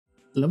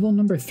Level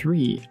number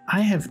 3.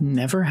 I have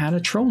never had a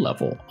troll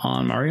level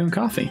on Mario and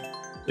Coffee.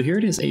 So here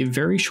it is, a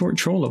very short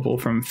troll level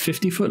from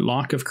 50-foot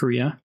Lock of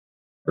Korea.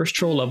 First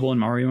troll level in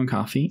Mario and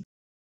Coffee.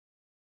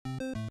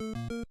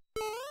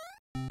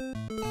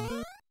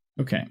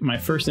 Okay, my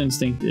first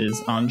instinct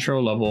is on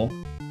troll level.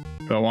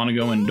 Do I want to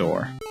go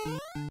indoor?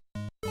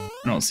 I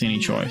don't see any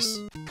choice.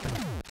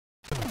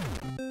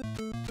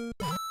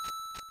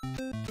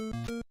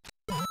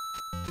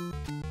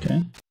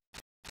 Okay.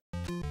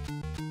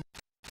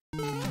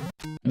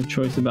 No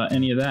choice about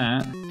any of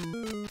that.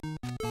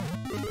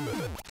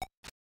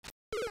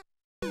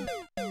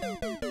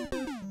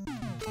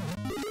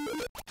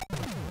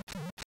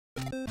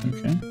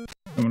 Okay.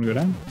 I want to go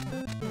down?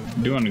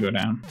 I do want to go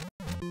down.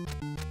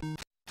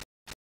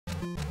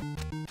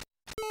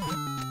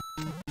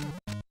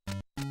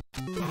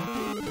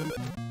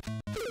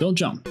 Don't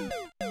jump.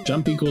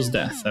 Jump equals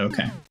death.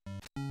 Okay.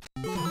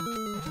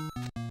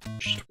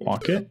 Just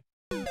walk it.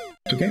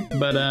 Okay,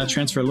 but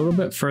transfer a little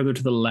bit further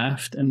to the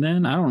left, and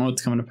then I don't know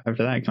what's coming up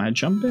after that. Can I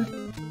jump it?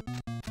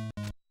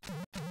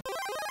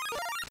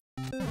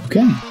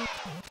 Okay.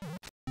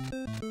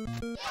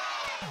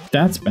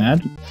 That's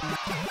bad.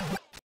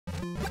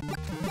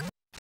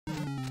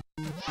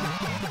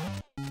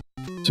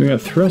 So we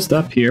got thrust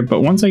up here,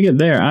 but once I get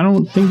there, I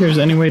don't think there's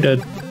any way to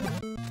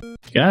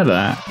get out of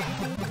that.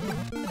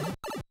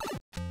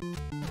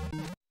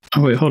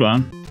 Oh wait, hold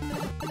on.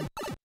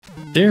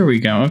 There we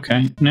go,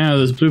 okay. Now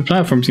this blue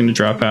platform's gonna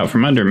drop out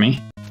from under me.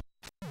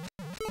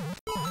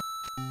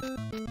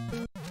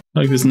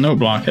 Like this note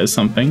block has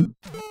something.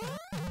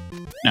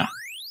 No.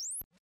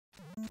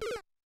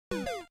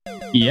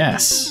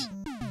 Yes.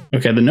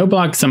 Okay, the note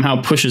block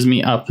somehow pushes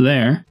me up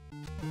there.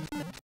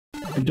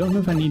 I don't know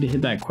if I need to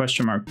hit that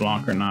question mark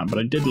block or not, but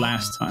I did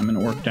last time and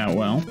it worked out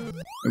well.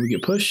 Where we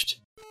get pushed,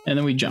 and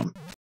then we jump.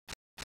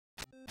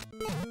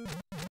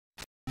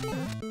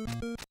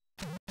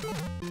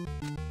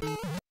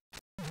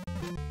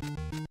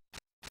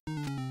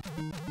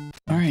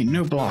 Alright,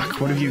 no block.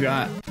 What have you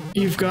got?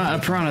 You've got a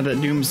piranha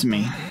that dooms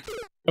me.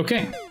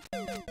 Okay.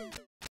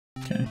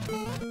 Okay.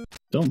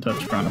 Don't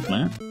touch piranha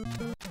plant.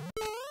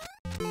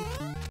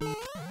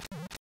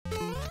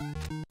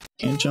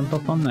 Can't jump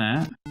up on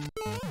that.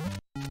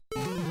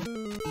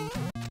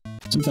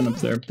 Something up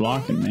there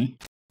blocking me.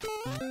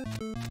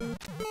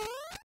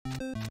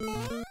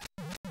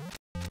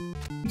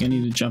 I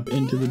need to jump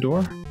into the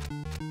door.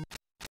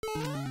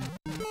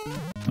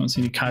 I don't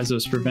see any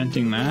Kaizos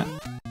preventing that.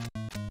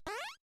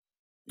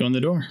 Go in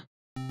the door.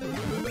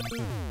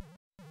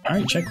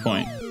 Alright,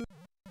 checkpoint.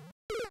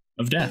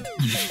 Of death.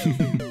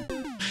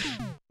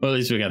 Well, at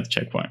least we got the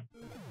checkpoint.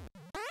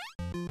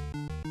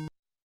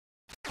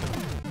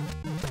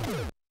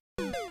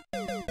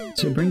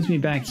 So it brings me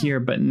back here,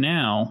 but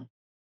now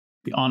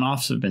the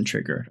on-offs have been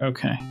triggered.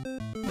 Okay.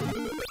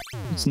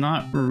 It's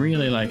not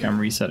really like I'm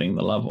resetting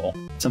the level.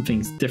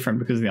 Something's different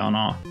because of the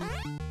on-off.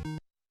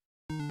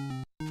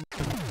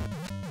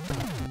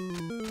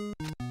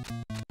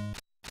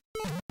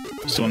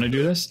 Still want to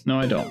do this? No,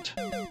 I don't.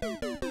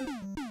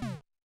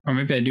 Or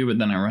maybe I do, but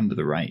then I run to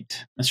the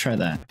right. Let's try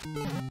that.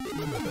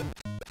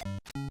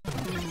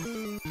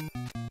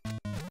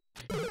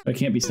 I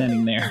can't be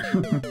standing there.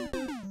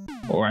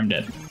 Or I'm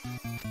dead.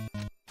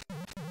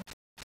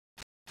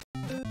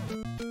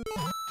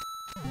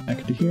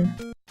 Back to here.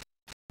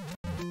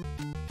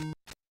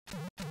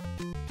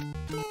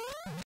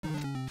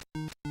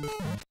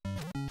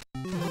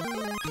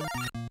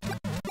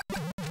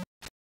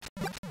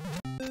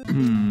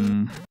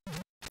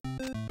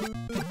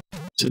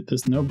 Hit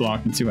this no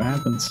block and see what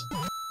happens.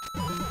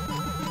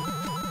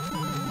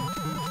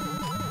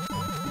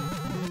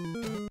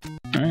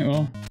 Alright,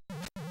 well.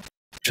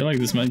 I feel like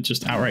this might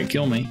just outright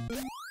kill me.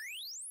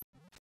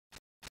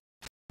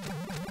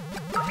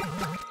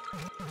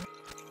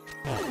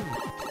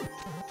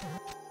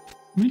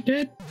 Am I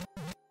dead?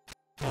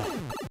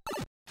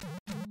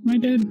 Am I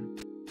dead?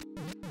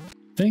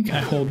 I think I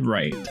hold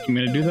right. I'm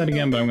gonna do that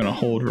again, but I'm gonna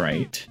hold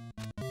right.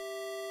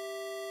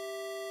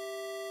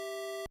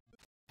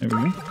 There we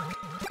go.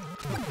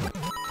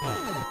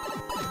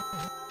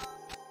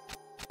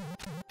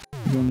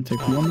 I'm going to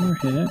take one more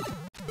hit.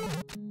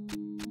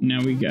 Now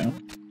we go.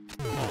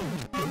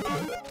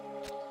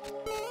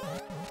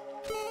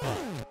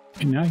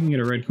 And now I can get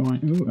a red coin.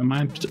 Ooh, I'm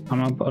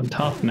up on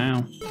top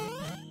now.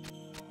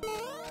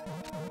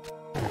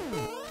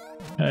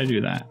 How did I do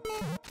that?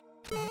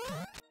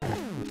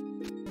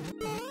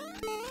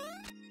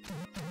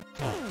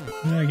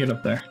 How did I get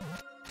up there?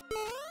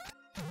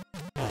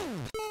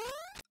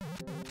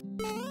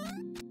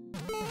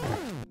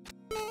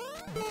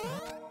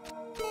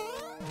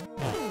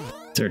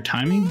 Is there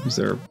timing? Is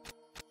there...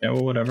 Yeah,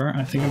 well, whatever.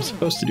 I think I'm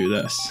supposed to do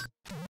this.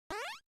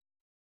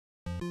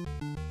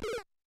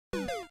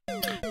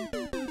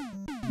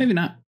 Maybe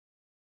not.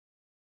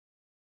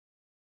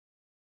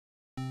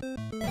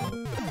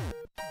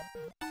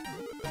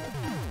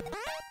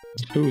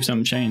 Ooh,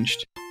 something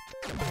changed.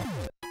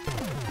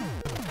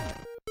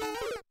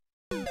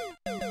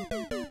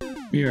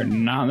 We are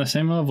not on the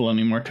same level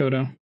anymore,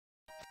 Toto.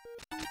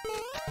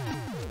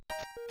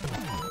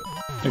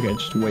 Okay,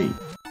 just wait.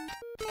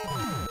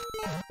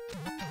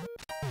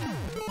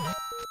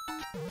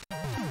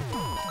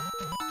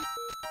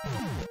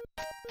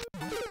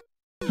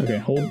 Okay,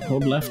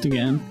 hold left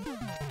again.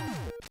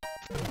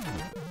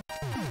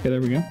 Okay,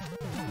 there we go.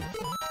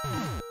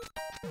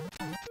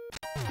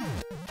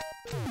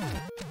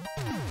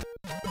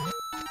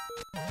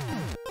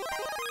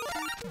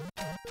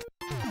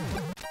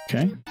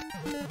 Okay.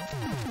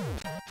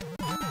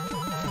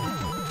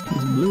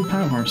 This blue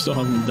power still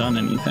hasn't done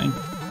anything.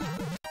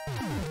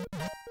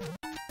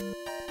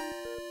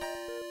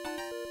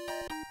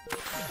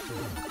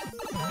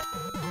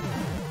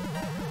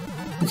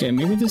 Okay,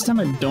 maybe this time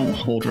I don't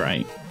hold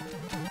right.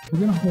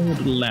 We're gonna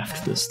hold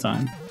left this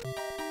time.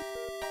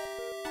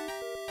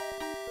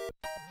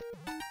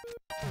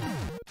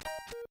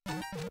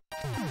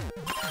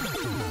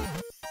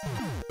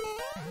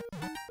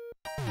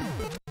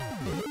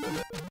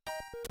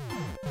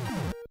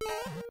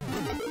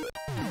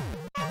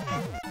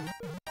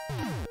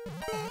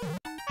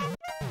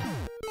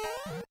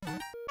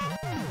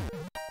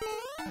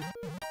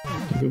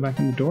 Go back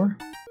in the door.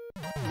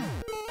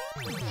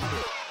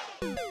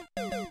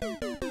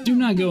 Do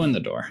not go in the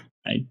door.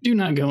 I do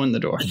not go in the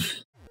door.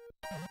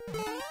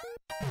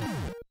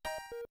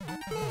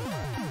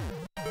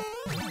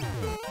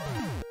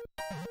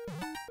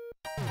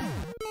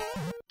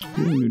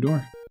 Ooh, new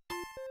door.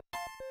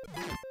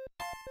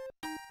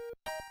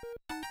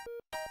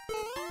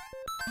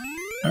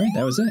 Alright,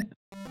 that was it.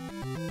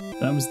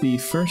 That was the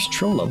first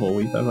troll level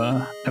we've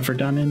ever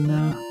done in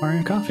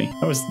Mario Coffee.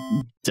 That was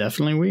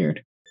definitely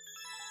weird.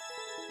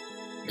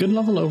 Good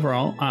level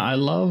overall. I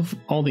love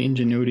all the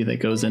ingenuity that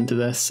goes into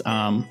this.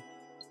 I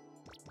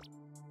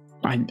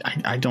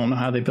don't know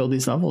how they build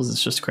these levels.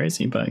 It's just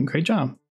crazy, but great job.